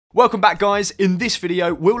Welcome back guys. In this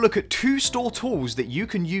video we'll look at two store tools that you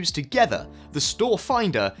can use together, the Store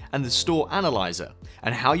Finder and the Store Analyzer,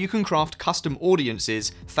 and how you can craft custom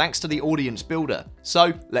audiences thanks to the Audience Builder.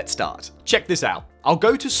 So let's start. Check this out. I'll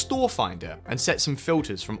go to Store Finder and set some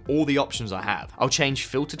filters from all the options I have. I'll change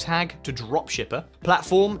filter tag to dropshipper,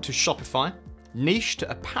 platform to Shopify, niche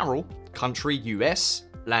to apparel, country US,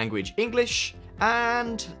 language English,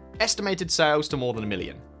 and estimated sales to more than 1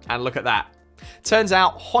 million. And look at that. Turns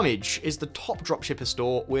out Homage is the top dropshipper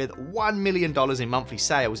store with $1 million in monthly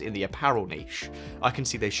sales in the apparel niche. I can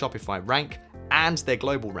see their Shopify rank and their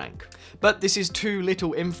global rank. But this is too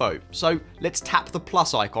little info, so let's tap the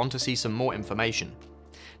plus icon to see some more information.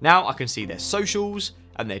 Now I can see their socials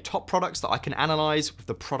and their top products that I can analyze with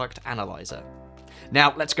the Product Analyzer.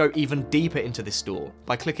 Now let's go even deeper into this store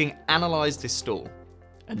by clicking Analyze this store.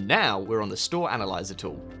 And now we're on the Store Analyzer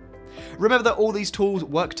tool. Remember that all these tools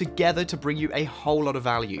work together to bring you a whole lot of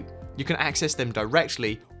value. You can access them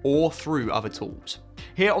directly or through other tools.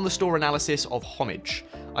 Here on the store analysis of Homage,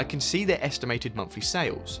 I can see their estimated monthly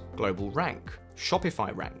sales, global rank,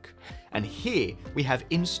 Shopify rank, and here we have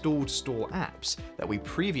installed store apps that we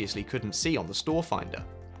previously couldn't see on the Store Finder.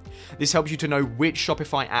 This helps you to know which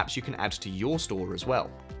Shopify apps you can add to your store as well.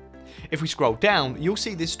 If we scroll down, you'll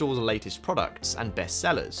see this store's latest products and best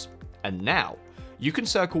sellers. And now, you can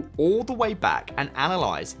circle all the way back and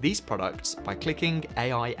analyze these products by clicking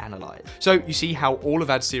AI Analyze. So you see how all of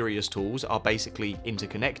Adserea's tools are basically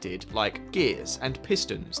interconnected, like gears and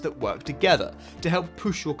pistons that work together to help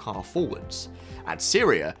push your car forwards.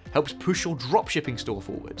 Adserea helps push your dropshipping store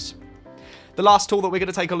forwards. The last tool that we're going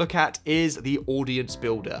to take a look at is the Audience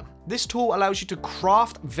Builder. This tool allows you to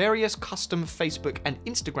craft various custom Facebook and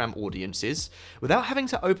Instagram audiences without having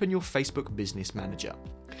to open your Facebook Business Manager.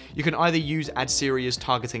 You can either use Adserea's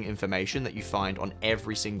targeting information that you find on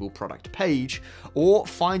every single product page, or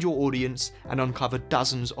find your audience and uncover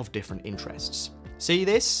dozens of different interests. See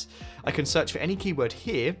this? I can search for any keyword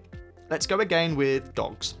here. Let's go again with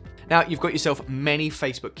dogs. Now you've got yourself many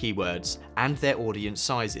Facebook keywords and their audience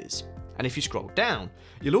sizes. And if you scroll down,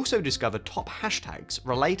 you'll also discover top hashtags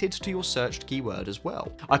related to your searched keyword as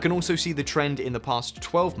well. I can also see the trend in the past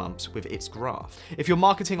 12 months with its graph. If you're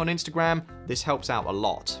marketing on Instagram, this helps out a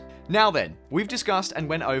lot. Now then, we've discussed and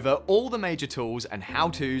went over all the major tools and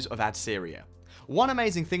how-tos of Adserea. One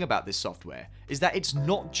amazing thing about this software is that it's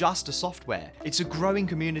not just a software, it's a growing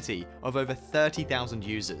community of over 30,000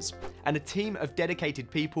 users and a team of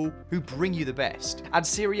dedicated people who bring you the best.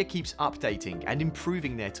 Adserea keeps updating and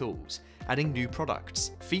improving their tools, adding new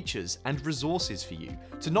products, features, and resources for you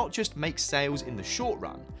to not just make sales in the short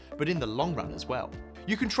run, but in the long run as well.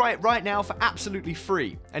 You can try it right now for absolutely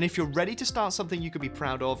free, and if you're ready to start something you could be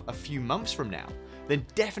proud of a few months from now, then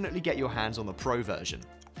definitely get your hands on the pro version.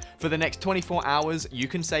 For the next 24 hours, you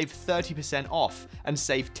can save 30% off and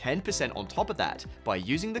save 10% on top of that by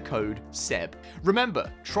using the code SEB.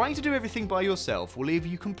 Remember, trying to do everything by yourself will leave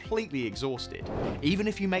you completely exhausted. Even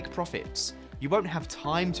if you make profits, you won't have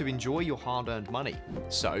time to enjoy your hard-earned money.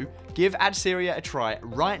 So, give Adserea a try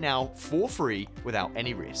right now for free without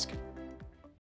any risk.